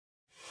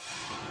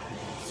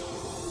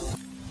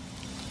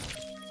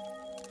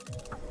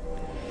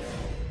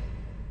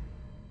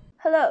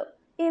Hello,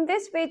 in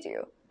this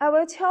video, I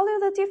will tell you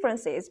the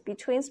differences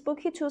between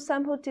Spooky2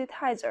 Sample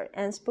Digitizer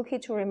and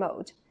Spooky2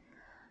 Remote.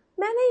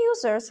 Many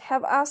users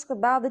have asked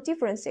about the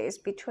differences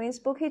between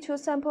Spooky2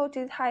 Sample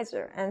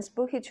Digitizer and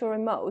Spooky2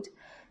 Remote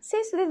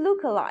since they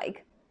look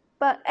alike,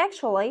 but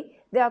actually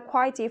they are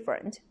quite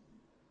different.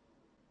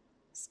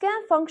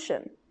 Scan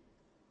function.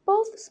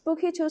 Both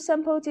Spooky2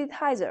 Sample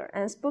Digitizer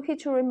and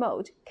Spooky2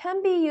 Remote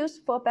can be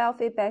used for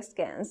biofeedback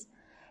scans,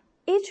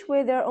 each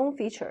with their own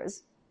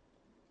features.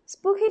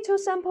 Spooky2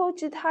 Sample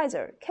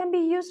Digitizer can be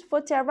used for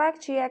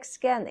direct GX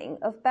scanning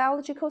of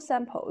biological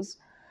samples,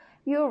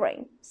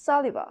 urine,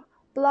 saliva,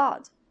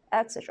 blood,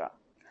 etc.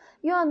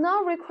 You are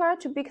not required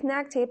to be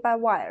connected by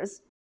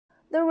wires.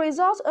 The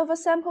result of a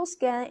sample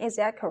scan is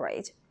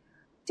accurate,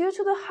 due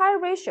to the high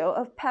ratio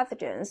of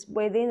pathogens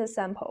within the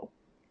sample.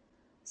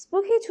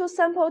 Spooky2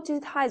 Sample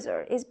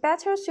Digitizer is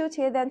better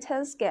suited than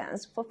 10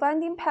 scans for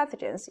finding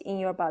pathogens in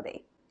your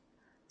body.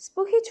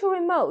 Spooky2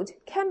 Remote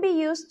can be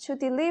used to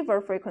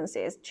deliver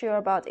frequencies to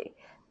your body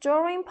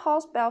during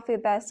pulse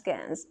biofeedback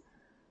scans.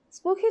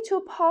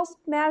 Spooky2 Pulse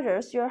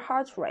measures your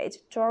heart rate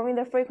during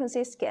the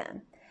frequency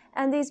scan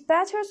and is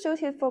better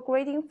suited for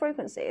grading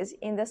frequencies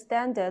in the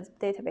standard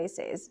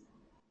databases.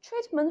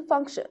 Treatment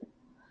function.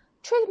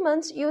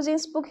 Treatment using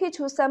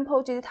Spooky2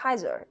 Sample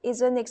Digitizer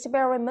is an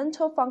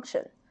experimental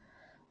function.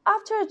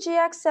 After a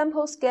GX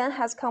sample scan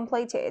has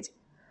completed,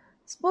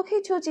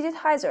 Spooky2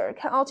 Digitizer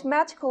can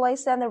automatically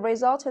send the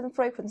resultant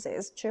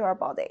frequencies to your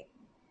body.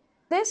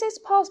 This is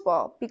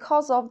possible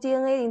because of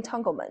DNA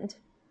entanglement.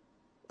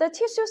 The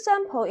tissue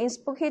sample in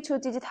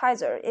Spooky2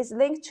 Digitizer is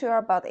linked to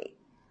your body.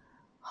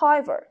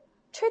 However,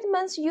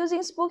 treatments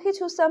using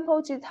Spooky2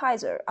 Sample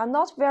Digitizer are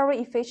not very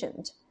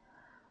efficient.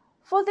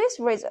 For this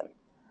reason,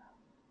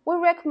 we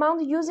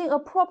recommend using a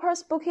proper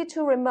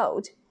Spooky2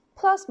 Remote,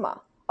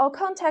 plasma, or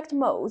contact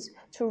modes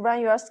to run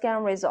your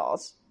scan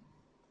results.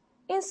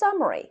 In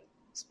summary,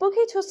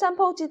 Spooky2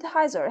 Sample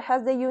Digitizer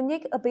has the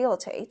unique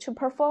ability to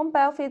perform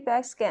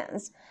biofeedback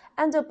scans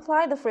and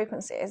apply the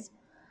frequencies,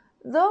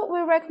 though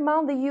we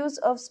recommend the use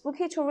of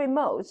Spooky2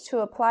 Remote to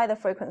apply the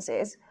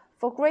frequencies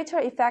for greater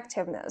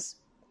effectiveness.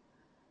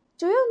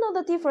 Do you know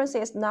the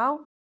differences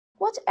now?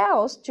 What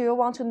else do you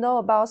want to know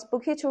about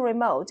Spooky2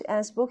 Remote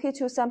and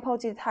Spooky2 Sample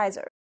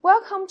Digitizer?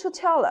 Welcome to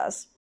tell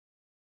us.